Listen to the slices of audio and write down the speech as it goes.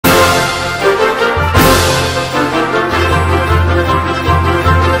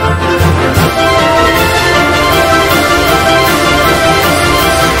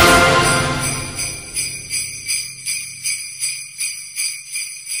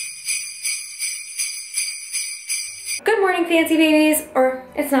Good morning, fancy babies. Or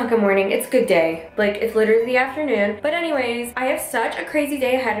it's not good morning, it's good day. Like, it's literally the afternoon. But anyways, I have such a crazy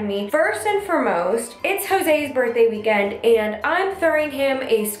day ahead of me. First and foremost, it's Jose's birthday weekend and I'm throwing him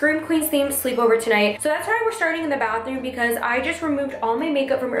a Scream Queens themed sleepover tonight. So that's why we're starting in the bathroom, because I just removed all my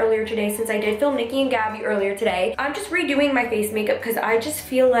makeup from earlier today since I did film Nikki and Gabby earlier today. I'm just redoing my face makeup because I just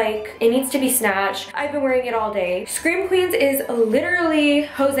feel like it needs to be snatched. I've been wearing it all day. Scream Queens is literally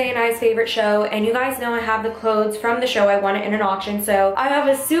Jose and I's favorite show, and you guys know I have the clothes from the show. I won it in an auction, so I have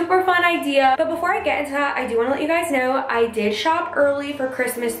a super fun idea. But before I get into that, I do want to let you guys know I did shop early for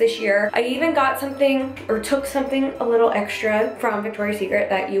Christmas this year. I even got something, or took something a little extra from Victoria's Secret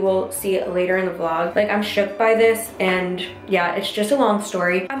that you will see later in the vlog. Like, I'm shook by this, and yeah, it's just a long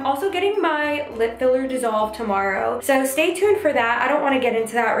story. I'm also getting my lip filler dissolved tomorrow, so stay tuned for that. I don't want to get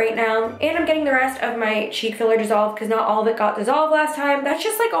into that right now. And I'm getting the rest of my cheek filler dissolved because not all of it got dissolved last time. That's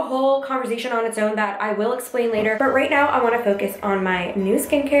just like a whole conversation on its own that I will explain later. But right now I want to focus on my new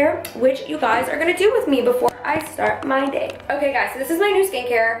skincare, which you guys are going to do with me before I start my day. Okay guys, so this is my new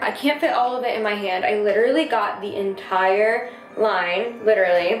skincare. I can't fit all of it in my hand. I literally got the entire line,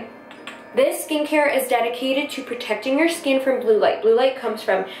 literally. This skincare is dedicated to protecting your skin from blue light. Blue light comes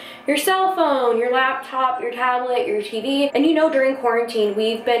from your cell phone, your laptop, your tablet, your TV. And you know, during quarantine,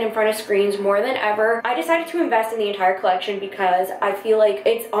 we've been in front of screens more than ever. I decided to invest in the entire collection because I feel like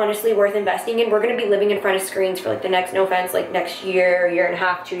it's honestly worth investing in. We're gonna be living in front of screens for like the next, no offense, like next year, year and a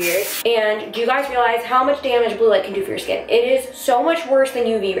half, 2 years. And do you guys realize how much damage blue light can do for your skin? It is so much worse than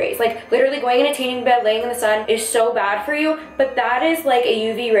UV rays. Like, literally going in a tanning bed, laying in the sun is so bad for you, but that is like a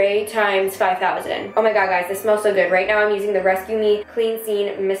UV ray times 5,000. Oh my god, guys, this smells so good. Right now I'm using the Rescue Me Clean Scene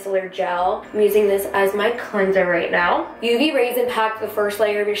Micellar Gel. I'm using this as my cleanser right now. UV rays impact the first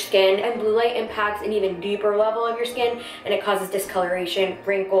layer of your skin, and blue light impacts an even deeper level of your skin, and it causes discoloration,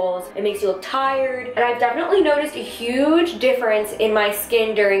 wrinkles, it makes you look tired. And I've definitely noticed a huge difference in my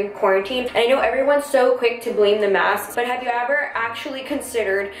skin during quarantine. And I know everyone's so quick to blame the masks, but have you ever actually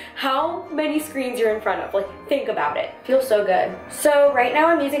considered how many screens you're in front of? Like, think about it. Feels so good. So right now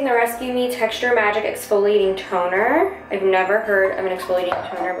I'm using the Rescue Me Texture Magic Exfoliating Toner. I've never heard of an exfoliating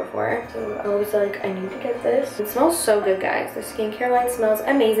toner before, so I was like, I need to get this. It smells so good, guys. The skincare line smells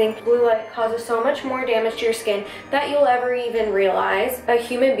amazing. Blue light causes so much more damage to your skin that you'll ever even realize. A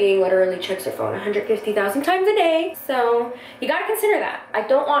human being literally checks their phone 150,000 times a day, so you gotta consider that. I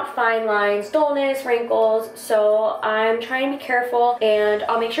don't want fine lines, dullness, wrinkles, so I'm trying to be careful, and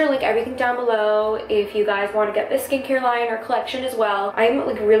I'll make sure to link everything down below if you guys want to get this skincare line or collection as well. I'm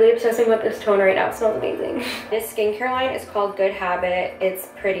like really obsessing with this toner right now. It smells amazing. This skincare line is called Good Habit. It's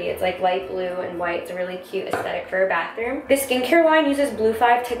pretty. It's like light blue and white. It's a really cute aesthetic for a bathroom. This skincare line uses Blue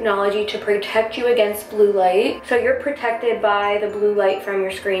 5 technology to protect you against blue light. So you're protected by the blue light from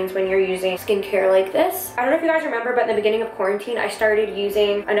your screens when you're using skincare like this. I don't know if you guys remember, but in the beginning of quarantine, I started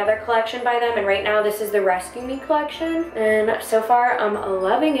using another collection by them, and right now this is the Rescue Me collection. And so far, I'm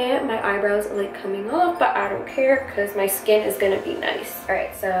loving it. My eyebrows are like coming off, but I don't care because my skin is gonna be nice. All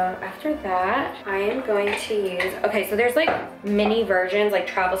right, so after that, I am going to use, okay, so there's like mini versions, like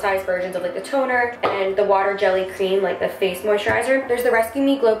travel size versions of like the toner and the water jelly cream, like the face moisturizer. There's the Rescue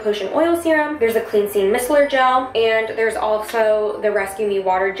Me Glow Potion Oil Serum, there's the Clean Scene Micellar Gel, and there's also the Rescue Me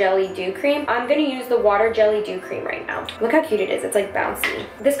Water Jelly Dew Cream. I'm gonna use the Water Jelly Dew Cream right now. Look how cute it is. It's like bouncy.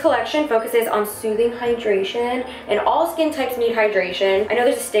 This collection focuses on soothing hydration, and all skin types need hydration. I know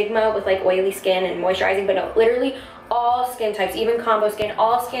there's a stigma with like oily skin and moisturizing, but no, literally all skin types, even combo skin,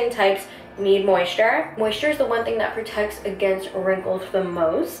 all skin types need moisture. Moisture is the one thing that protects against wrinkles the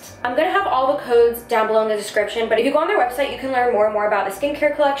most. I'm gonna have all the codes down below in the description, but if you go on their website, you can learn more and more about the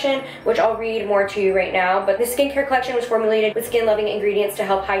skincare collection, which I'll read more to you right now. But this skincare collection was formulated with skin-loving ingredients to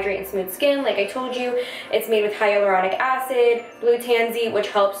help hydrate and smooth skin. Like I told you, it's made with hyaluronic acid, blue tansy, which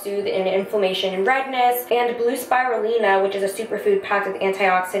helps soothe inflammation and redness, and blue spirulina, which is a superfood packed with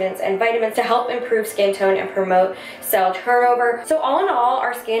antioxidants and vitamins to help improve skin tone and promote cell turnover. So all in all,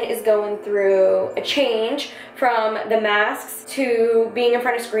 our skin is going through a change from the masks to being in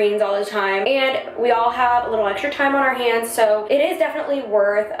front of screens all the time, and we all have a little extra time on our hands, so it is definitely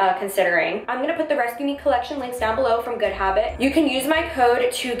worth considering. I'm gonna put the Rescue Me collection links down below from Good Habit. You can use my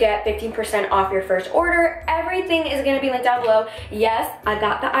code to get 15% off your first order. Everything is gonna be linked down below. Yes, I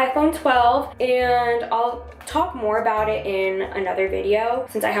got the iPhone 12, and I'll talk more about it in another video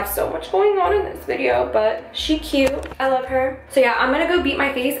since I have so much going on in this video, but she cute. I love her. So yeah, I'm gonna go beat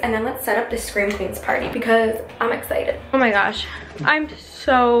my face and then let's set up this Scream Queens party because I'm excited. Oh my gosh, I'm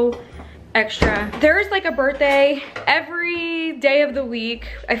so extra. There's like a birthday every day of the week,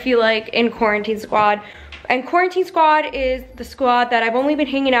 I feel like, in Quarantine Squad. And Quarantine Squad is the squad that I've only been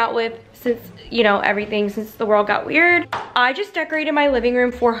hanging out with since, you know, everything, since the world got weird. I just decorated my living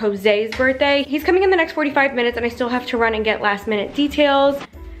room for Jose's birthday. He's coming in the next 45 minutes and I still have to run and get last minute details.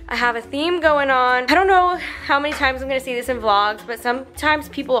 I have a theme going on. I don't know how many times I'm gonna see this in vlogs, but sometimes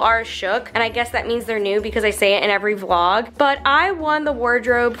people are shook, and I guess that means they're new because I say it in every vlog. But I won the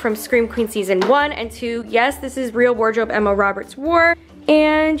wardrobe from Scream Queen season 1 and 2. Yes, this is real wardrobe Emma Roberts wore.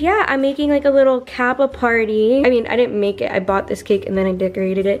 And yeah, I'm making like a little Kappa party. I mean, I didn't make it. I bought this cake and then I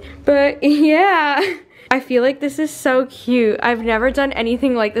decorated it. But yeah. I feel like this is so cute. I've never done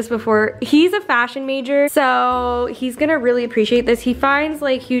anything like this before. He's a fashion major, so he's gonna really appreciate this. He finds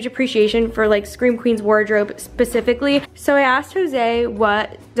like huge appreciation for like Scream Queen's wardrobe specifically. So I asked Jose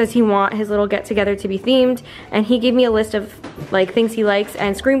what does he want his little get together to be themed, and he gave me a list of like things he likes,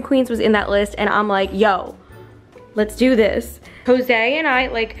 and Scream Queens was in that list, and I'm like, yo, let's do this. Jose and I,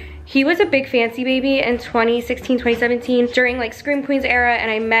 like, he was a big fancy baby in 2016, 2017 during like Scream Queens era,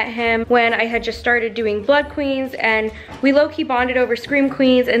 and I met him when I had just started doing Blood Queens, and we low-key bonded over Scream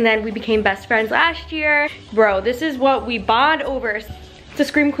Queens, and then we became best friends last year. Bro, this is what we bond over. The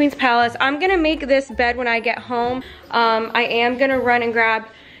Scream Queens Palace. I'm gonna make this bed when I get home. I am gonna run and grab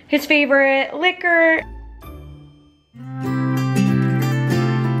his favorite liquor.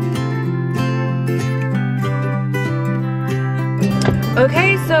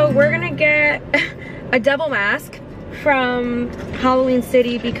 Okay, so we're gonna get a devil mask from Halloween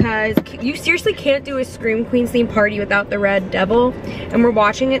City because you seriously can't do a Scream Queens themed party without the red devil, and we're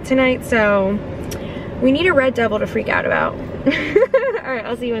watching it tonight, so we need a red devil to freak out about. All right,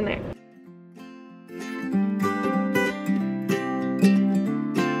 I'll see you in there.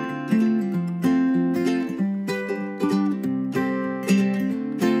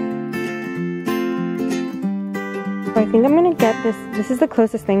 I think I'm gonna get this. This is the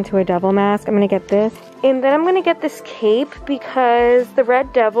closest thing to a devil mask. I'm gonna get this. And then I'm gonna get this cape because the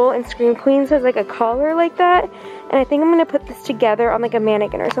red devil in Scream Queens has like a collar like that. And I think I'm gonna put this together on like a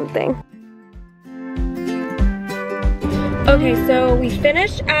mannequin or something. Okay, so we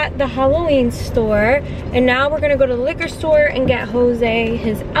finished at the Halloween store, and now we're gonna go to the liquor store and get Jose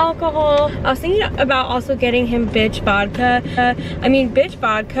his alcohol. I was thinking about also getting him bitch vodka. I mean, bitch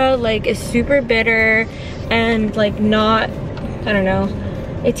vodka like is super bitter and like not, I don't know,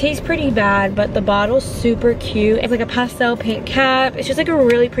 it tastes pretty bad, but the bottle's super cute. It's like a pastel pink cap. It's just like a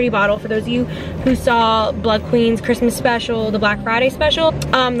really pretty bottle. For those of you who saw Blood Queen's Christmas special, the Black Friday special,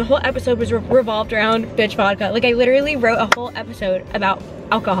 the whole episode was revolved around bitch vodka. Like, I literally wrote a whole episode about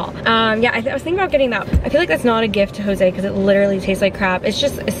alcohol. Yeah, I was thinking about getting that. I feel like that's not a gift to Jose because it literally tastes like crap. It's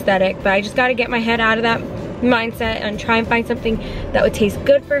just aesthetic, but I just gotta get my head out of that mindset and try and find something that would taste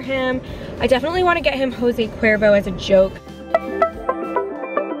good for him. I definitely want to get him Jose Cuervo as a joke.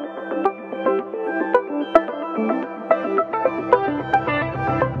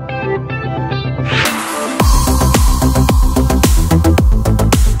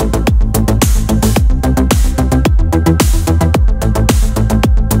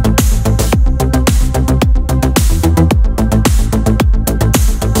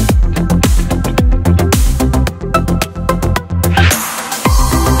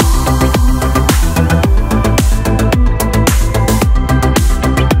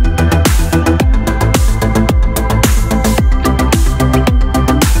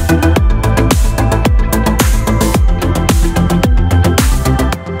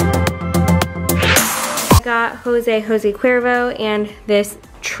 Jose Cuervo and this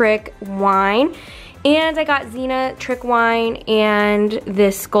Trick wine, and I got Xena Trick wine and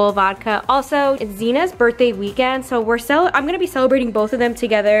this Skull vodka. Also, it's Xena's birthday weekend, so I'm gonna be celebrating both of them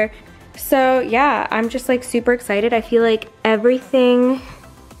together. So yeah, I'm just like super excited. I feel like everything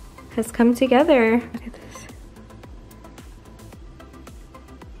has come together. Look at this.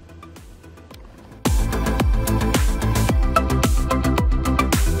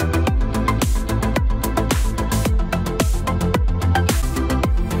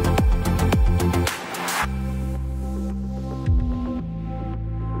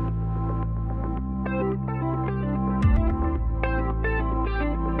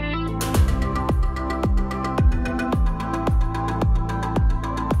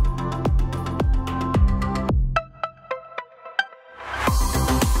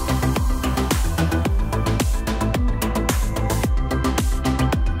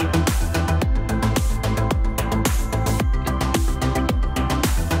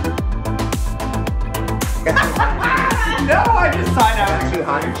 No, I just signed out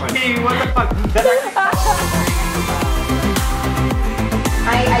 200. Hey, what the fuck?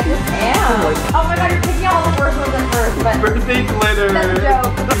 I just am. Oh my god, you're picking all the worst ones at first, but birthday glitter. That's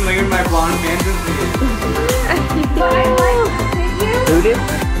dope. I'm looking at my blonde fantasy. But I like, did you? Who did?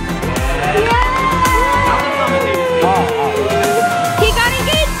 Yeah! Oh. He got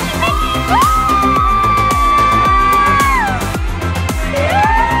engaged to me!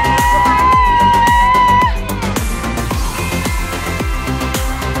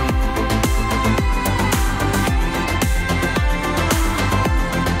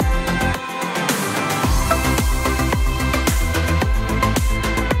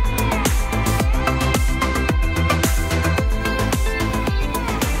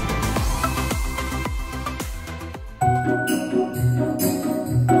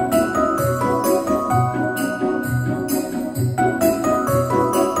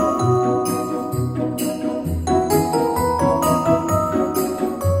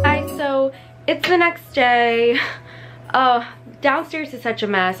 It's the next day. Oh, downstairs is such a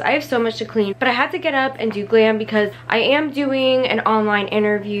mess. I have so much to clean, but I had to get up and do glam because I am doing an online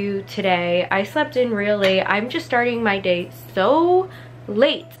interview today. I slept in real late. I'm just starting my day so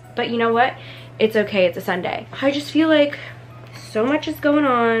late, but you know what? It's okay, it's a Sunday. I just feel like so much is going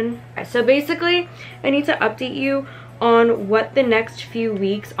on. So basically, I need to update you on what the next few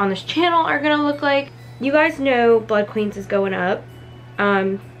weeks on this channel are gonna look like. You guys know Blood Queens is going up.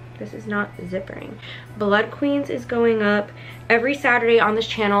 This is not zippering. Blood Queens is going up every Saturday on this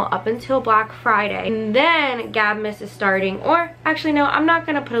channel up until Black Friday. And then Gabmas is starting, or actually no, I'm not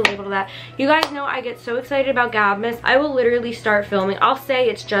gonna put a label to that. You guys know I get so excited about Gabmas. I will literally start filming. I'll say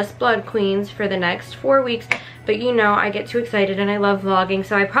it's just Blood Queens for the next 4 weeks, but you know I get too excited and I love vlogging,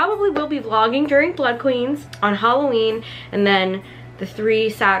 so I probably will be vlogging during Blood Queens on Halloween, and then the 3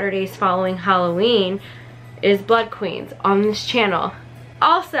 Saturdays following Halloween is Blood Queens on this channel.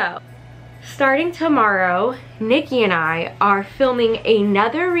 Also, starting tomorrow, Nikki and I are filming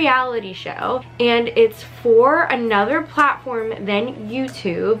another reality show, and it's for another platform than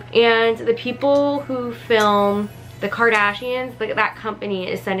YouTube, and the people who film the Kardashians, that company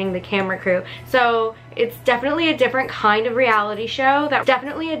is sending the camera crew. So it's definitely a different kind of reality show, that's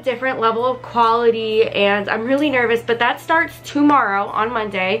definitely a different level of quality, and I'm really nervous, but that starts tomorrow on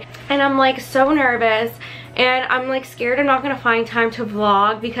Monday, and I'm like so nervous. And I'm like scared I'm not gonna find time to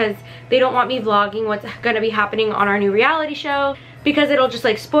vlog because they don't want me vlogging what's gonna be happening on our new reality show because it'll just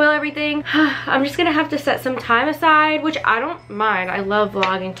like spoil everything. I'm just gonna have to set some time aside, which I don't mind. I love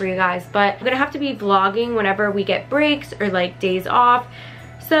vlogging for you guys, but I'm gonna have to be vlogging whenever we get breaks or like days off.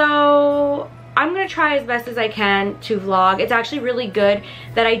 So I'm gonna try as best as I can to vlog. It's actually really good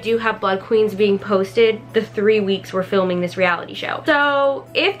that I do have Blood Queens being posted the 3 weeks we're filming this reality show. So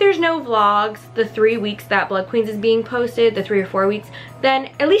if there's no vlogs the 3 weeks that Blood Queens is being posted, the 3 or 4 weeks, then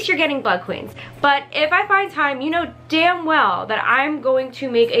at least you're getting Blood Queens. But if I find time, you know damn well that I'm going to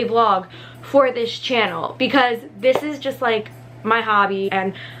make a vlog for this channel because this is just like my hobby,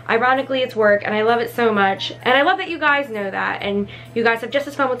 and ironically it's work, and I love it so much, and I love that you guys know that, and you guys have just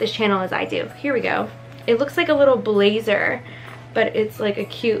as fun with this channel as I do. Here we go. It looks like a little blazer, but it's like a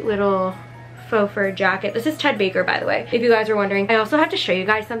cute little faux fur jacket. This is Ted Baker, by the way, if you guys are wondering. I also have to show you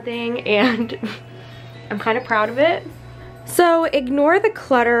guys something, and I'm kind of proud of it. So ignore the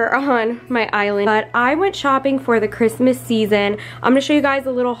clutter on my island, but I went shopping for the Christmas season. I'm gonna show you guys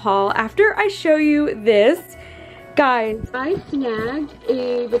a little haul after I show you this. Guys, I snagged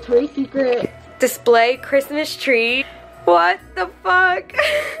a Victoria's Secret display Christmas tree. What the fuck?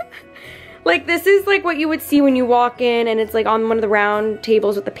 Like, this is like what you would see when you walk in and it's like on one of the round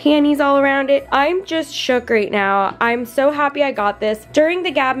tables with the panties all around it. I'm just shook right now. I'm so happy I got this. During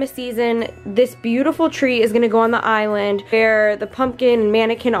the Gabmas season, this beautiful tree is gonna go on the island where the pumpkin and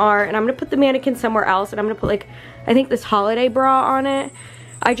mannequin are, and I'm gonna put the mannequin somewhere else, and I'm gonna put like, I think this holiday bra on it.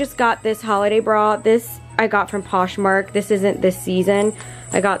 I just got this holiday bra. This I got from Poshmark. This isn't this season.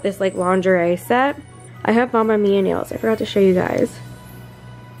 I got this like lingerie set. I have Mamma Mia nails. I forgot to show you guys.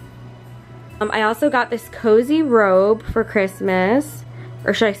 I also got this cozy robe for Christmas,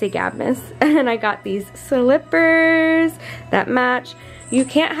 or should I say Gabmas, and I got these slippers that match. You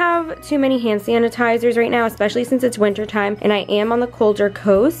can't have too many hand sanitizers right now, especially since it's winter time and I am on the colder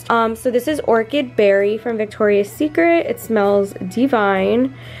coast. So this is Orchid Berry from Victoria's Secret. It smells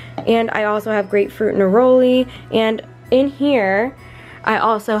divine. And I also have grapefruit neroli, and in here I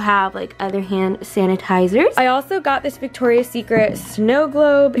also have like other hand sanitizers. I also got this Victoria's Secret snow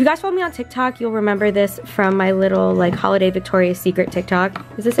globe. If you guys follow me on TikTok, you'll remember this from my little like holiday Victoria's Secret TikTok.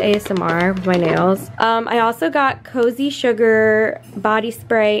 Is this ASMR with my nails? I also got Cozy Sugar body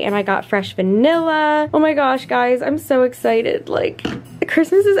spray, and I got fresh vanilla. Oh my gosh, guys, I'm so excited. Like,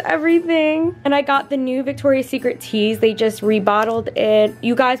 Christmas is everything. And I got the new Victoria's Secret teas. They just rebottled it.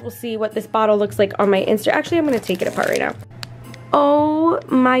 You guys will see what this bottle looks like on my Insta. Actually, I'm gonna take it apart right now. Oh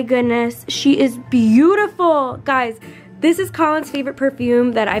my goodness, she is beautiful. Guys, this is Colin's favorite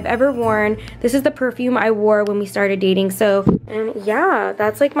perfume that I've ever worn. This is the perfume I wore when we started dating. So, and yeah,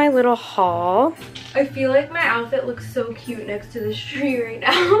 that's like my little haul. I feel like my outfit looks so cute next to this tree right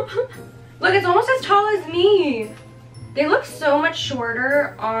now. Look, it's almost as tall as me. They look so much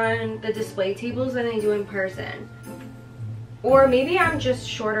shorter on the display tables than they do in person. Or maybe I'm just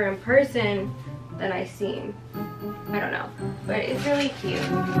shorter in person than I seem. I don't know, but it's really cute.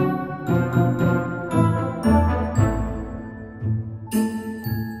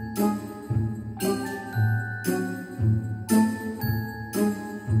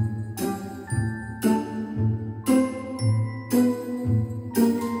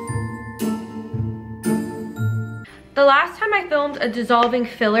 The last time I filmed a dissolving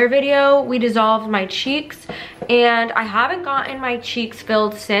filler video, we dissolved my cheeks, and I haven't gotten my cheeks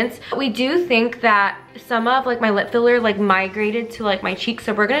filled since. We do think that some of like my lip filler like migrated to like my cheeks,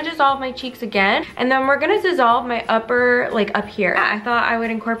 so we're gonna dissolve my cheeks again, and then we're gonna dissolve my upper, like up here. I thought I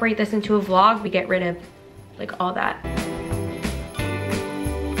would incorporate this into a vlog. We get rid of like all that.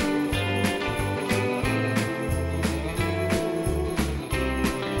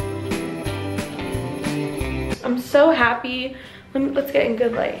 I'm so happy. Let's get in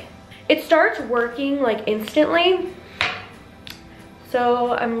good light. It starts working like instantly.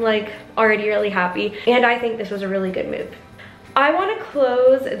 So I'm like already really happy. And I think this was a really good move. I want to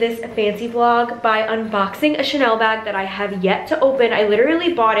close this fancy vlog by unboxing a Chanel bag that I have yet to open. I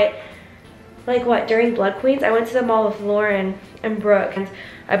literally bought it like what, during Blood Queens? I went to the mall with Lauren and Brooke, and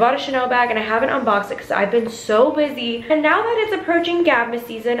I bought a Chanel bag and I haven't unboxed it because I've been so busy. And now that it's approaching Gabmas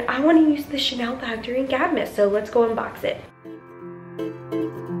season, I want to use the Chanel bag during Gabmas, so let's go unbox it.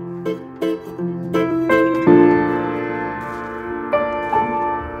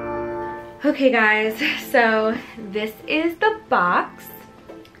 Okay guys, so this is the box.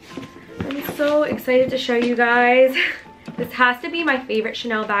 I'm so excited to show you guys. This has to be my favorite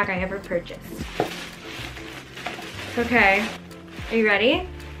Chanel bag I ever purchased. Okay, are you ready?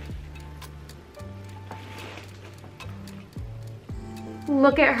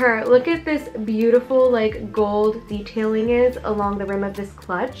 Look at her. Look at this beautiful like gold detailing is along the rim of this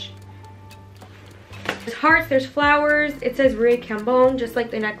clutch. There's hearts, there's flowers. It says Rue Cambon, just like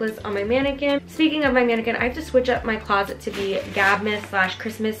the necklace on my mannequin. Speaking of my mannequin, I have to switch up my closet to be Gabmas /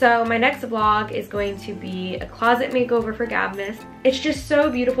 Christmas. So my next vlog is going to be a closet makeover for Gabmas. It's just so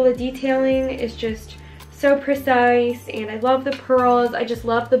beautiful. The detailing is just so precise, and I love the pearls. I just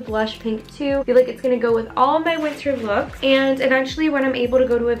love the blush pink too. I feel like it's gonna go with all my winter looks. And eventually when I'm able to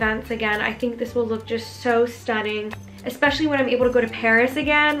go to events again, I think this will look just so stunning. Especially when I'm able to go to Paris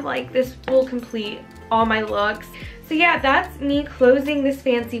again, like this will complete all my looks. So yeah, that's me closing this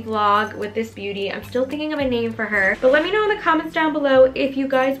fancy vlog with this beauty. I'm still thinking of a name for her, but let me know in the comments down below if you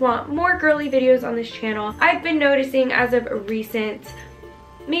guys want more girly videos on this channel. I've been noticing as of recent,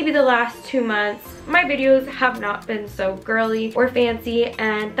 maybe the last 2 months, my videos have not been so girly or fancy,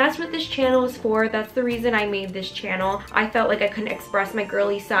 and that's what this channel is for. That's the reason I made this channel. I felt like I couldn't express my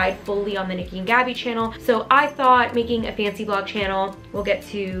girly side fully on the Nikki and Gabby channel, so I thought making a fancy vlog channel will get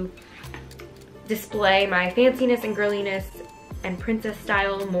to display my fanciness and girliness and princess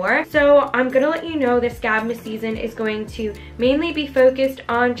style more. So I'm gonna let you know this Gabmas season is going to mainly be focused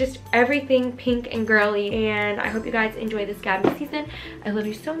on just everything pink and girly, and I hope you guys enjoy this Gabmas season. I love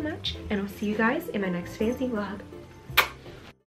you so much, and I'll see you guys in my next fancy vlog.